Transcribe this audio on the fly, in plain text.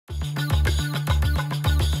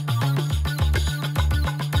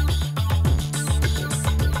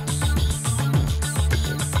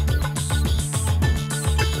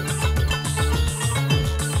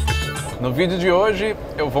No vídeo de hoje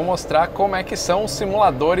eu vou mostrar como é que são os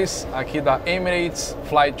simuladores aqui da Emirates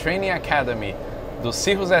Flight Training Academy, do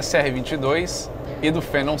CIRRUS SR22 e do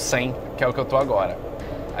Phenom 100, que é o que eu tô agora.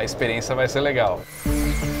 A experiência vai ser legal.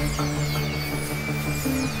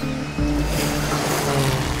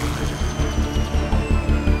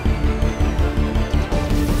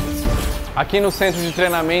 Aqui no centro de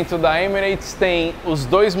treinamento da Emirates tem os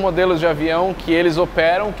dois modelos de avião que eles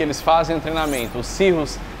operam, que eles fazem o treinamento, o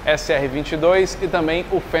CIRRUS SR22 e também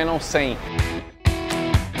o Phenom 100.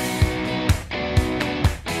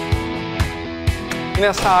 E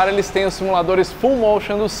nessa área eles têm os simuladores Full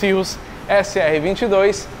Motion do CIRRUS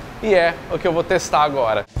SR22 e é o que eu vou testar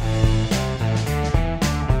agora.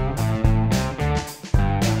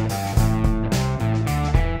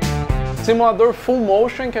 Simulador Full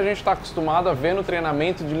Motion que a gente está acostumado a ver no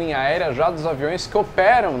treinamento de linha aérea já dos aviões que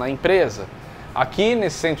operam na empresa. Aqui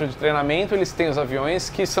nesse centro de treinamento eles têm os aviões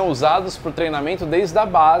que são usados para o treinamento desde a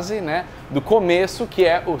base, né, do começo, que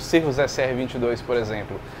é o CIRRUS SR22, por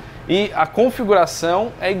exemplo. E a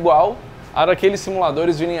configuração é igual a daqueles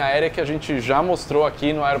simuladores de linha aérea que a gente já mostrou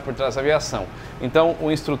aqui no Aero por Trás da Aviação. Então o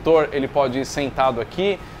instrutor ele pode ir sentado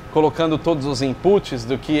aqui, colocando todos os inputs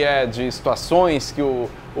do que é de situações que o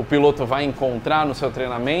piloto vai encontrar no seu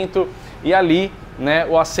treinamento e ali, né,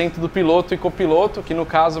 o assento do piloto e copiloto, que no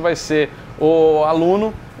caso vai ser o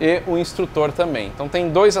aluno e o instrutor também. Então tem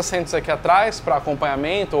dois assentos aqui atrás para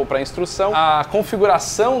acompanhamento ou para instrução. A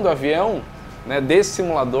configuração do avião, né, desse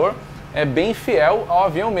simulador é bem fiel ao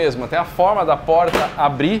avião mesmo, até a forma da porta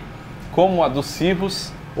abrir como a do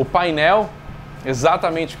CIRRUS, o painel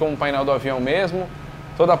exatamente como o painel do avião mesmo,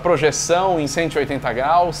 toda a projeção em 180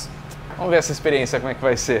 graus. Vamos ver essa experiência, como é que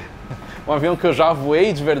vai ser. Um avião que eu já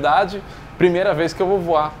voei de verdade, primeira vez que eu vou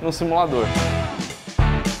voar no simulador.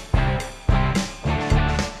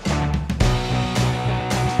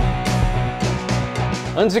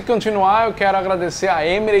 Antes de continuar, eu quero agradecer a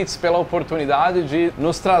Emirates pela oportunidade de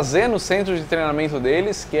nos trazer no centro de treinamento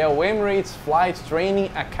deles, que é o Emirates Flight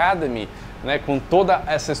Training Academy, né, com toda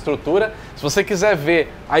essa estrutura. Se você quiser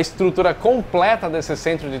ver a estrutura completa desse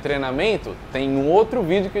centro de treinamento, tem um outro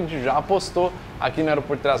vídeo que a gente já postou aqui no Aero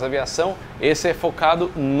por Trás da Aviação. Esse é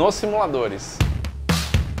focado nos simuladores.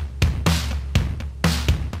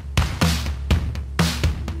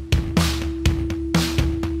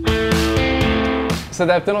 Você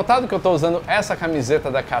deve ter notado que eu estou usando essa camiseta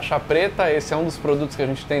da caixa preta. Esse é um dos produtos que a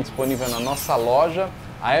gente tem disponível na nossa loja,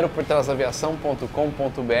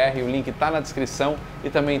 aeroportrasaviação.com.br. O link está na descrição e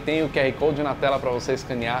também tem o QR Code na tela para você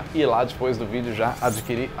escanear e ir lá depois do vídeo já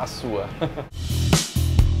adquirir a sua.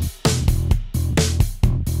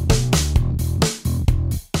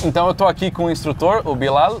 Então eu estou aqui com o instrutor, o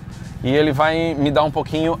Bilal, e ele vai me dar um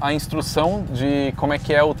pouquinho a instrução de como é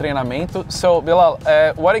que é o treinamento. So Bilal,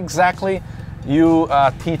 what exactly you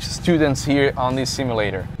teach students here on this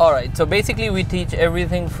simulator? All right, so basically we teach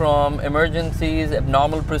everything from emergencies,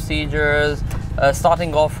 abnormal procedures,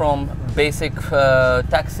 starting off from basic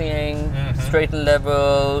taxiing, straight and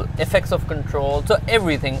level, effects of control, so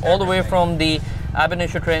everything, all the way from the ab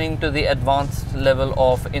initio training to the advanced level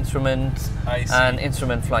of instruments and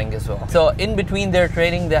instrument flying as well. So in between their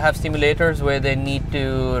training they have simulators where they need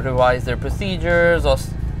to revise their procedures or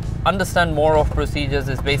understand more of procedures.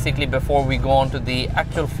 Is basically before we go on to the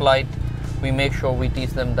actual flight, we make sure we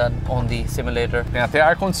teach them that on the simulator. Tem até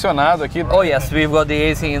ar-condicionado aqui. Oh yes, we've got the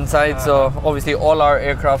AC inside, so obviously all our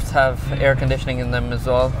aircrafts have air conditioning in them as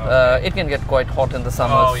well. Okay. It can get quite hot in the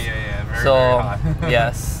summers. Oh yeah, very, so very hot.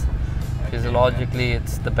 yes, physiologically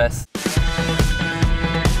it's the best.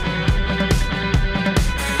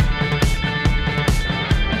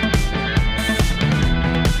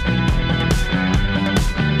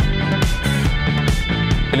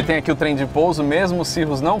 Ele tem aqui o trem de pouso, mesmo o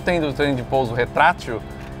CIRRUS não tendo o trem de pouso retrátil,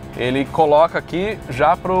 ele coloca aqui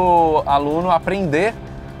já para o aluno aprender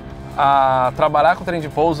a trabalhar com o trem de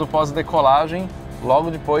pouso pós-decolagem logo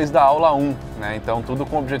depois da aula 1, né? Então tudo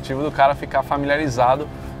com o objetivo do cara ficar familiarizado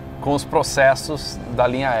com os processos da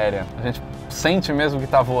linha aérea. A gente sente mesmo que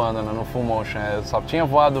está voando, né, no Full Motion. Eu só tinha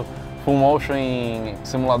voado Full Motion em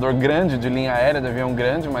simulador grande de linha aérea, de avião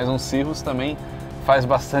grande, mas um CIRRUS também faz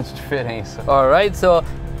bastante diferença. Alright, so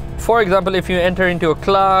for example, if you enter into a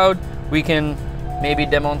cloud, we can maybe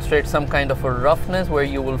demonstrate some kind of a roughness where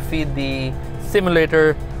you will feed the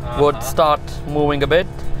simulator would start moving a bit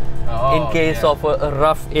in case of a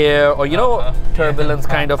rough air or turbulence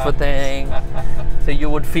kind of a thing. So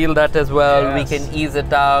you would feel that as well. Yes. We can ease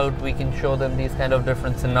it out. We can show them these kind of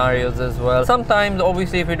different scenarios as well. Sometimes,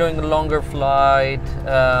 obviously, if you're doing a longer flight,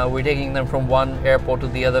 we're taking them from one airport to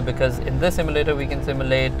the other, because in this simulator we can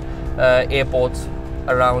simulate airports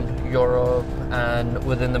around Europe and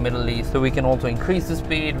within the Middle East. So we can also increase the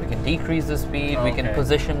speed, we can decrease the speed, we can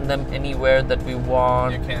position them anywhere that we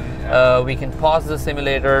want. We can pause the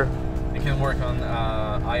simulator. You can work on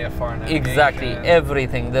IFR navigation. Exactly,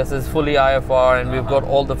 everything. This is fully IFR, and we've got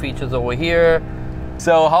all the features over here.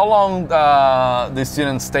 So how long the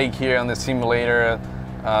students take here on the simulator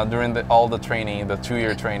during all the training, the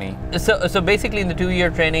 2-year training? So basically in the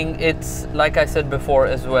 2-year training, it's like I said before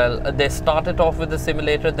as well, they started off with the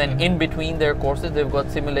simulator, then in between their courses they've got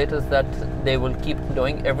simulators that they will keep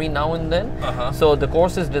doing every now and then. So the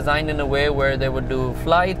course is designed in a way where they would do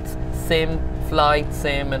flights, sim, flight,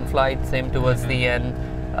 sim, and flight, sim towards the end.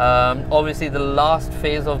 Obviously the last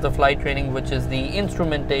phase of the flight training, which is the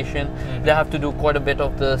instrumentation, they have to do quite a bit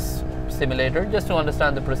of this simulator just to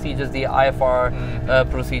understand the procedures, the IFR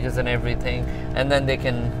procedures and everything, and then they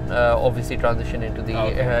can obviously transition into the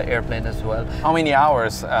airplane as well. How many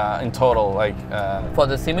hours in total, like for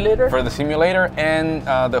the simulator? For the simulator and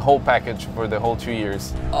the whole package for the whole 2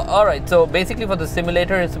 years. All right, so basically for the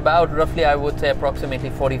simulator it's about roughly, I would say, approximately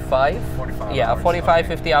 45 yeah, hours, 45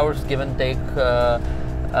 50 hours give and take,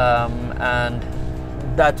 and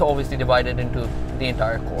that's obviously divided into the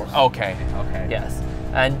entire course. Okay. Yes,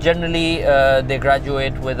 and generally they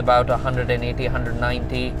graduate with about 180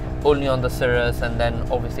 190 only on the CIRRUS, and then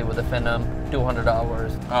obviously with the Phenom 200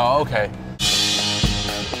 hours. Oh, okay.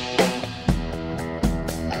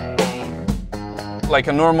 Like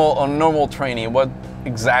a normal training, what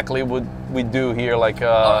exactly would we do here, like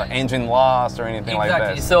engine loss or anything like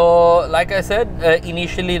that? So like I said,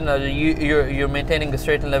 initially you're maintaining the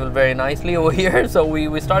straight and level very nicely over here. So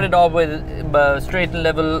we started off with straight and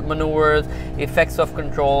level maneuvers, effects of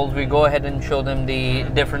controls. We go ahead and show them the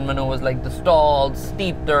different maneuvers like the stalls,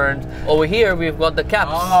 steep turns. Over here we've got the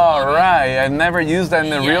caps. Oh, right. I never used that in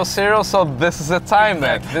the real serial, so this is the time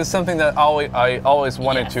then. This is something that I always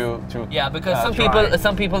wanted to yeah, because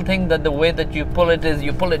some people think that the way that you pull it is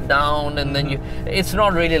you pull it down and then it's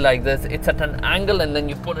not really like this. It's at an angle and then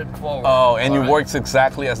you put it forward. Oh, and it works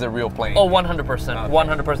exactly as the real plane. Oh, 100%,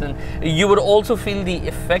 100%. You would also feel the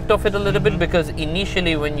effect of it a little bit, because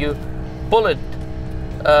initially when you pull it,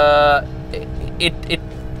 it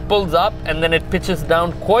pulls up and then it pitches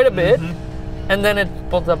down quite a bit, and then it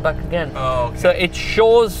pulls up back again. Oh, okay. So it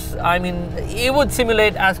shows, I mean, it would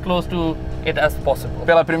simulate as close to it as possible.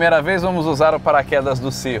 Pela primeira vez vamos usar o paraquedas do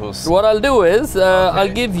CIRRUS. What I'll do is I'll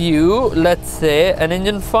give you, let's say, an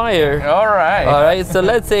engine fire. All right. All right. So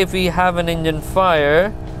let's say if we have an engine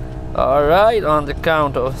fire. All right. On the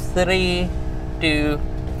count of 3, 2,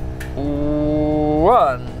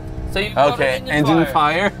 1. So you've got an engine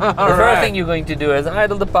fire. The first thing you're going to do is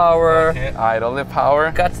idle the power. Idle the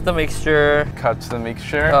power. Cut the mixture.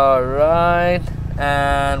 All right.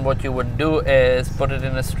 And what you would do is put it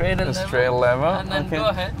in a straight level. And then go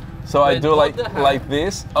ahead. So I do like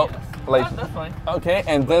this. Oh, yes. like that's fine. Okay,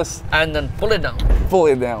 and this. And then pull it down. Pull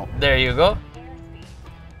it down. There you go.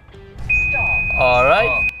 All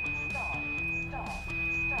right.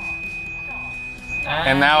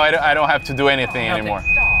 And now I don't have to do anything anymore.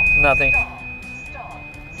 Nothing.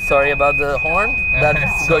 Sorry about the horn.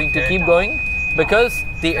 That's going to keep going because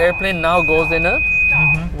the airplane now goes in a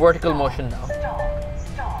vertical motion now.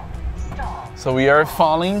 So we are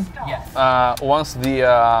falling. Yes. Once the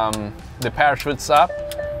parachute's up,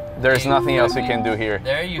 there's nothing else we can do here.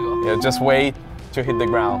 There you go. Yeah, just wait to hit the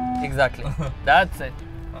ground. Exactly. That's it.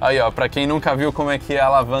 Aí, ó, para quem nunca viu como é que é a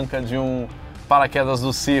alavanca de um paraquedas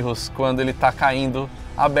do CIRRUS quando ele está caindo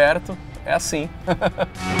aberto, é assim.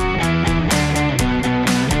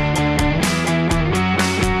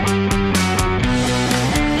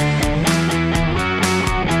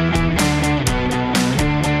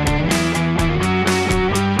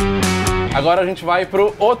 Agora a gente vai para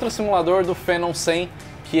o outro simulador do Phenom 100,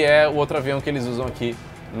 que é o outro avião que eles usam aqui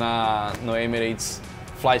no Emirates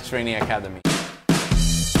Flight Training Academy.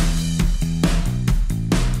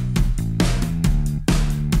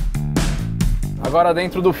 Agora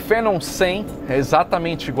dentro do Phenom 100, é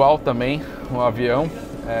exatamente igual também o avião,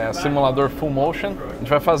 é simulador full motion. A gente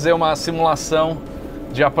vai fazer uma simulação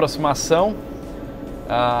de aproximação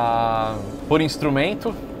por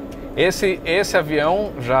instrumento. Esse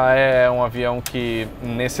avião já é um avião que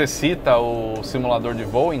necessita o simulador de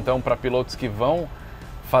voo, então para pilotos que vão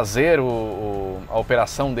fazer a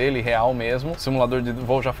operação dele real mesmo, o simulador de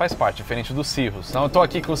voo já faz parte, diferente do CIRRUS. Então eu estou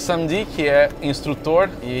aqui com o Samdi, que é instrutor,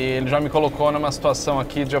 e ele já me colocou numa situação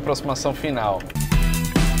aqui de aproximação final.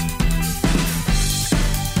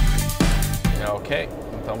 Ok,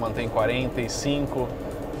 então mantém 45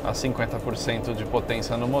 a 50% de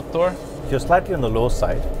potência no motor. You're slightly on the low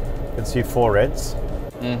side. You can see 4 reds.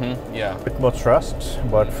 Yeah. A bit more thrust,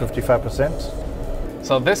 about 55%.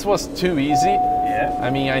 So this was too easy. Yeah. I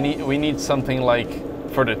mean, we need something like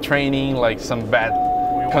for the training, like some bad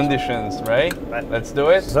conditions, right? Let's do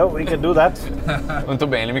it. So we can do that. Muito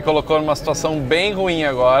bem, ele me colocou numa situação bem ruim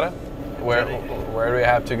agora. Where do we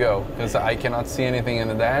have to go? Because I cannot see anything in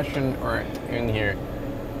the dash or in here.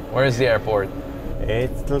 Where is the airport?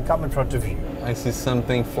 It will come in front of you. I see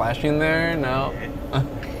something flashing there. No.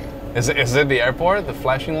 Is it the airport? The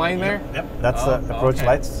flashing light there? Yep. That's the approach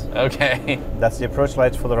lights. Okay. That's the approach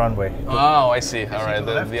lights for the runway. Oh, I see. All right,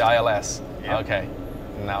 the ILS. Yep. Okay.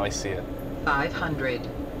 Now I see it. 500.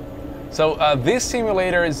 So this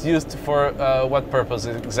simulator is used for what purpose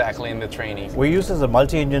exactly in the training? We use as a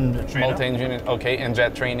multi-engine trainer. Multi-engine, okay, and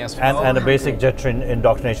jet training as well. And a basic jet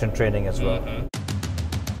indoctrination training as well.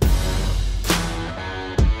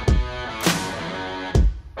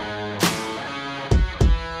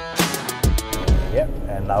 Yep,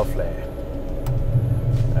 and now flare.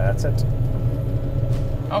 That's it.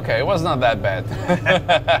 Okay, it was not that bad.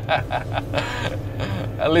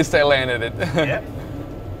 At least I landed it. Yep.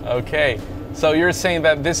 Okay, so you're saying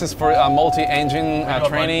that this is for multi-engine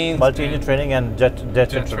training? Multi-engine training and jet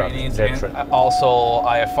training, introduction. and also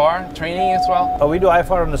IFR training as well? We do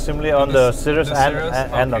IFR on the simulator, on the CIRRUS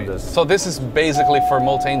and on this. So this is basically for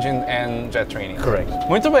multi-engine and jet training? Correct.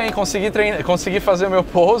 Muito bem, consegui fazer o meu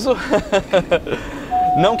pouso.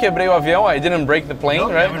 Não quebrei o avião, I didn't break the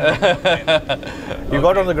plane, right? You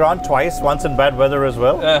got on the ground twice, once in bad weather as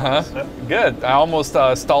well. Good. I almost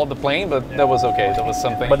stalled the plane, but that was okay. That was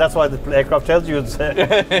something. But that's why the aircraft tells you it's...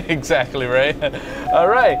 Exactly, right? All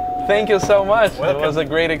right. Thank you so much. Welcome. It was a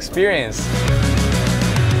great experience.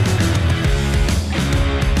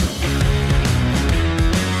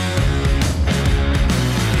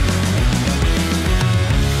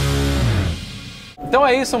 Então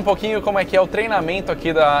é isso, um pouquinho como é que é o treinamento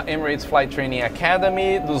aqui da Emirates Flight Training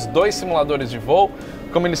Academy, dos dois simuladores de voo.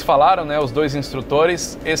 Como eles falaram, né, os dois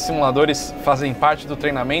instrutores, esses simuladores fazem parte do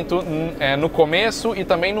treinamento no começo e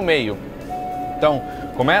também no meio. Então,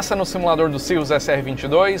 começa no simulador do CIRRUS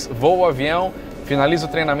SR-22, voa o avião, finaliza o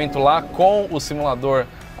treinamento lá com o simulador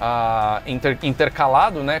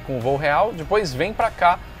intercalado, né, com o voo real, depois vem para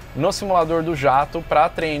cá no simulador do jato para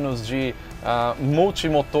treinos de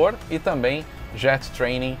multimotor e também jet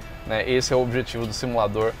training, né? Esse é o objetivo do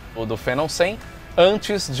simulador do Phenom 100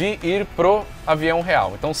 antes de ir pro avião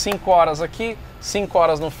real. Então 5 horas aqui, 5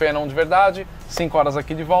 horas no Phenom de verdade, 5 horas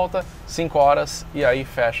aqui de volta, 5 horas e aí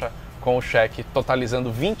fecha com o cheque, totalizando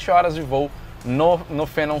 20 horas de voo no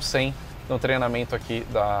Phenom 100, no treinamento aqui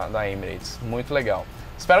da Emirates. Muito legal.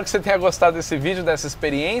 Espero que você tenha gostado desse vídeo, dessa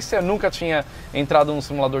experiência. Eu nunca tinha entrado no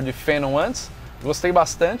simulador de Phenom antes, gostei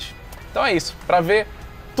bastante. Então é isso, para ver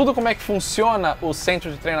tudo como é que funciona o centro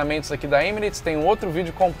de treinamentos aqui da Emirates, tem um outro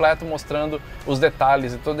vídeo completo mostrando os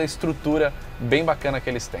detalhes e toda a estrutura bem bacana que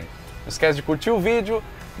eles têm. Não esquece de curtir o vídeo,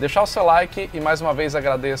 deixar o seu like e mais uma vez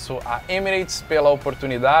agradeço a Emirates pela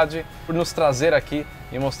oportunidade, por nos trazer aqui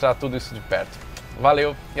e mostrar tudo isso de perto.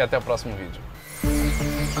 Valeu e até o próximo vídeo.